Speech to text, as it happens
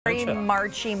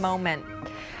Marchy moment.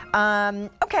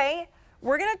 Okay,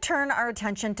 we're gonna turn our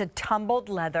attention to tumbled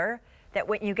leather that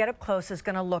when you get up close is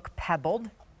gonna look pebbled.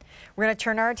 We're gonna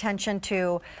turn our attention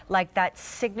to like that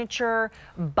signature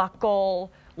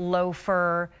buckle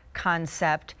loafer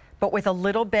concept, but with a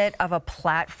little bit of a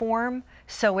platform.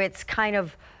 So it's kind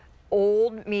of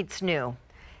old meets new.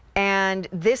 And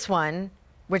this one,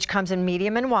 which comes in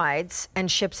medium and wides and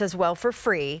ships as well for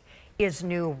free, is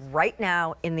new right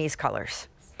now in these colors.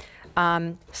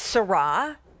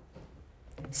 Syrah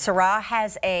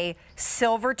has a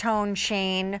silver tone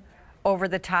chain over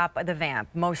the top of the vamp,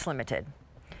 most limited.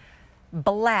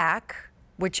 Black,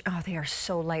 which, oh, they are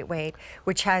so lightweight,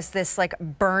 which has this like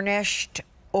burnished,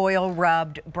 oil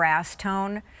rubbed brass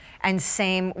tone, and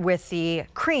same with the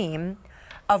cream,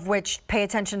 of which pay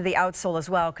attention to the outsole as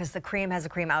well, because the cream has a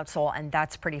cream outsole, and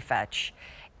that's pretty fetch.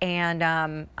 And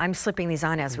I'm slipping these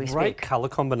on as we speak. Great colour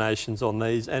combinations on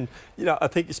these, and you know, I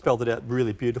think you spelled it out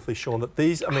really beautifully, Sean, that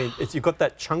these, I mean, you've got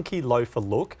that chunky loafer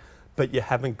look, but you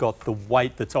haven't got the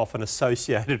weight that's often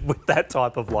associated with that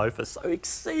type of loafer. So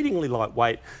exceedingly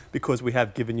lightweight, because we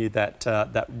have given you that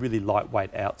that really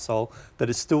lightweight outsole that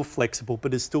is still flexible,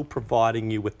 but is still providing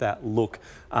you with that look,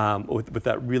 with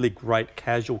that really great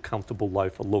casual, comfortable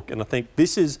loafer look. And I think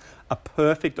this is a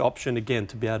perfect option, again,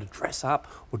 to be able to dress up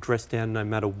or dress down no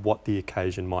matter what the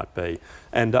occasion might be.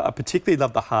 And I particularly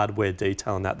love the hardware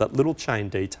detail in that. That little chain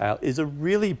detail is a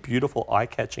really beautiful,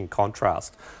 eye-catching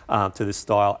contrast to this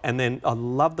style. And then I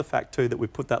love the fact too that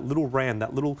we've put that little rand,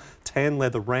 that little tan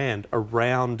leather rand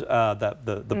around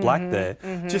the black there,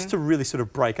 just to really sort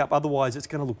of break up. Otherwise, it's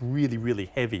going to look really,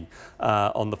 really heavy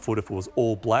on the foot if it was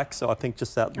all black. So I think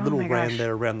just that little rand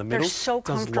there around the middle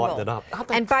does lighten it up.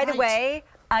 And by the way,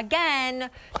 again,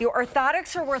 the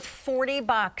orthotics are worth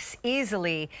 $40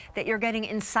 easily that you're getting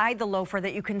inside the loafer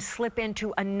that you can slip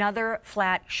into another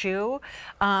flat shoe.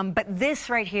 But this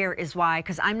right here is why,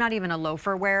 because I'm not even a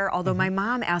loafer wearer, although my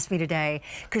mom asked me today,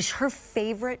 because her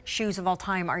favorite shoes of all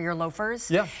time are your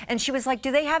loafers. Yeah. And she was like,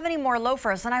 do they have any more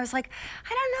loafers? And I was like,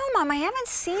 I don't know, Mom, I haven't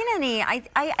seen any.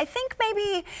 I think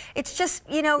maybe it's just,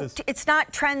 you know, it's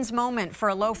not trend's moment for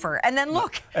a loafer. And then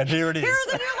look, and here it is. Here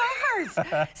are the new loafers.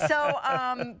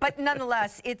 So, but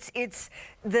nonetheless, it's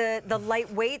the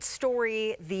lightweight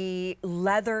story, the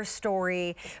leather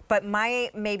story, but my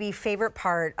maybe favorite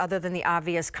part, other than the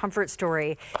obvious comfort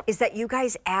story, is that you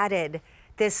guys added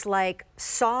this like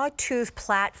sawtooth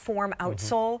platform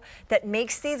outsole that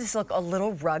makes these look a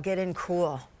little rugged and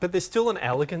cool. But there's still an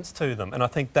elegance to them, and I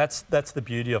think that's the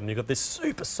beauty of them. You've got this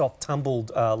super soft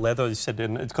tumbled leather, as you said,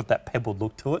 and it's got that pebbled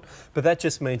look to it. But that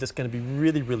just means it's going to be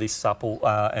really, really supple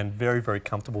and very, very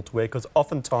comfortable to wear. Because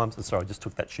oftentimes, sorry, I just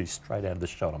took that shoe straight out of the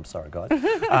shot. I'm sorry, guys.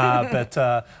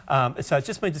 So it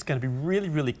just means it's going to be really,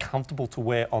 really comfortable to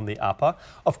wear on the upper.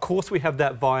 Of course, we have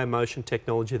that Vio-Motion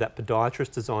technology, that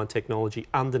podiatrist design technology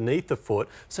underneath the foot.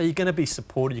 So you're going to be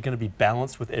supported. You're going to be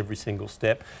balanced with every single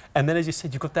step. And then, as you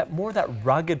said, you've got that more of that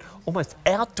rugged, almost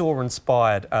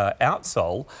outdoor-inspired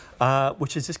outsole,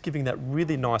 which is just giving that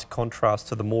really nice contrast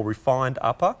to the more refined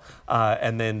upper,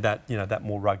 and then that, you know, that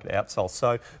more rugged outsole.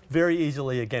 So very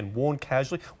easily, again, worn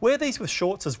casually. Wear these with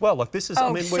shorts as well. Like this is,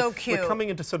 I mean, so cute. We're coming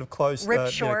into sort of closed,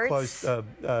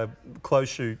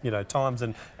 closed shoe, you know, times,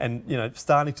 and you know,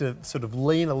 starting to sort of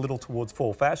lean a little towards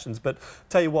fall fashions. But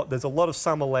tell you what, there's a lot of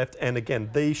summer left, and again,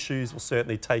 these shoes will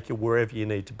certainly take you wherever you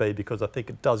need to be, because I think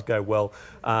it does go well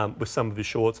with some of your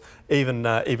shorts, even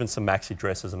some maxi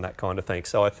dresses and that kind of thing.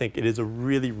 So I think it is a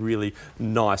really, really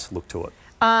nice look to it.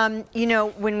 You know,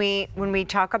 when we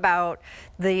talk about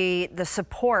the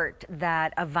support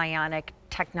that a Vionic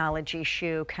technology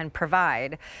shoe can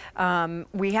provide,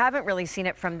 we haven't really seen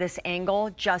it from this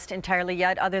angle just entirely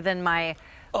yet, other than my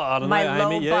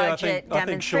low budget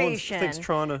demonstration. I think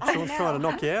Sean's trying to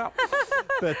knock you out.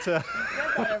 But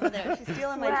over there, she's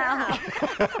stealing my job.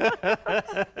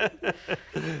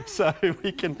 So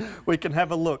we can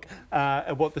have a look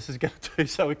at what this is going to do.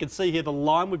 So we can see here the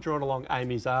line we've drawn along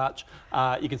Amy's arch.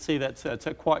 You can see that it's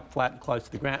quite flat and close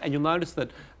to the ground, and you'll notice that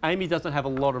Amy doesn't have a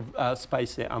lot of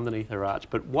space there underneath her arch.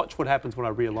 But watch what happens when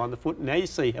I realign the foot. Now you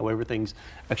see how everything's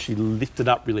actually lifted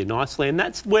up really nicely, and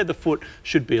that's where the foot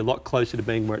should be, a lot closer to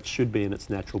being where it should be in its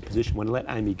natural position. When I let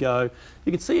Amy go,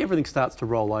 you can see everything starts to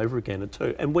roll over again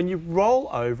too. And when you roll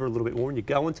over a little bit more and you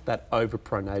go into that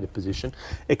over-pronated position,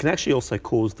 it can actually also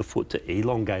cause the foot to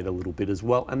elongate a little bit as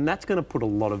well. And that's going to put a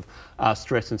lot of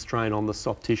stress and strain on the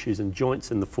soft tissues and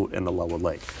joints in the foot and the lower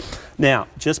leg. Now,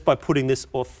 just by putting this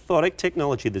orthotic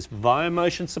technology, this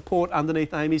Vio-Motion support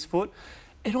underneath Amy's foot,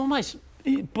 it almost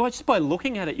Just by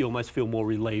looking at it, you almost feel more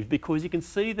relieved because you can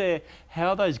see there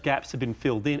how those gaps have been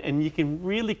filled in, and you can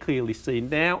really clearly see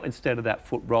now, instead of that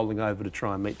foot rolling over to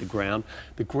try and meet the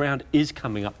ground is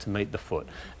coming up to meet the foot.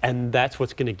 And that's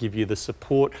what's going to give you the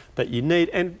support that you need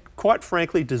and, quite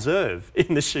frankly, deserve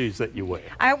in the shoes that you wear.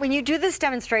 When you do this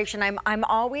demonstration, I'm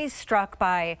always struck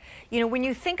by, you know, when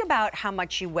you think about how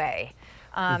much you weigh,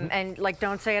 and like,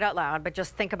 don't say it out loud, but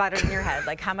just think about it in your head.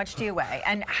 Like, how much do you weigh,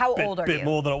 and how old are you? A bit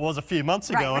more than it was a few months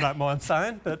ago, I don't mind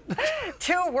saying. But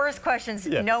two worst questions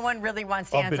no one really wants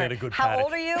to answer. Been at a good how paddock.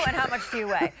 old are you, and how much do you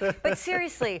weigh? But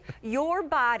seriously, your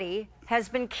body has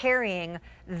been carrying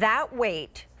that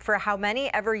weight for how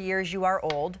many ever years you are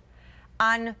old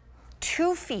on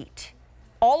 2 feet.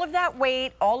 All of that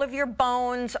weight, all of your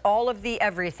bones, all of the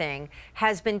everything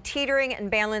has been teetering and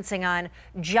balancing on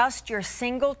just your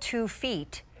single 2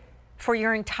 feet for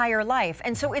your entire life.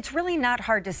 And so it's really not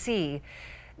hard to see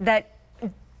that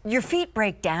your feet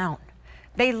break down.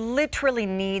 They literally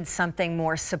need something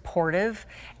more supportive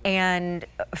and,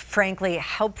 frankly,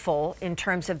 helpful in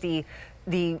terms of the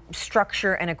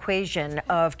structure and equation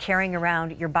of carrying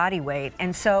around your body weight.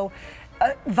 And so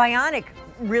Vionic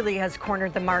really has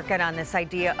cornered the market on this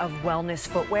idea of wellness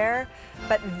footwear,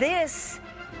 but this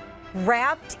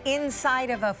wrapped inside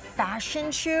of a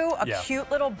fashion shoe, a cute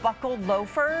little buckled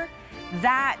loafer,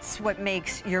 that's what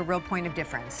makes your real point of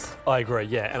difference. I agree,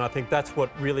 yeah, and I think that's what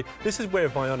really, this is where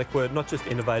Vionic were not just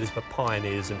innovators but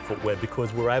pioneers in footwear,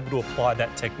 because we're able to apply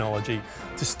that technology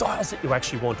to styles that you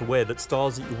actually want to wear, that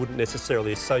styles that you wouldn't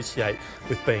necessarily associate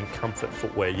with being comfort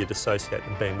footwear. You'd associate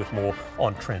them being with more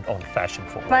on-trend, on-fashion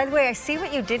footwear. By the way, I see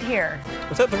what you did here.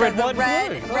 Was that the red, white,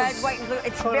 and blue? Red, white, and blue.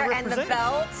 It's very, and the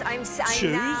belt. I'm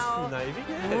Shoes, now navy,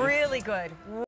 really good.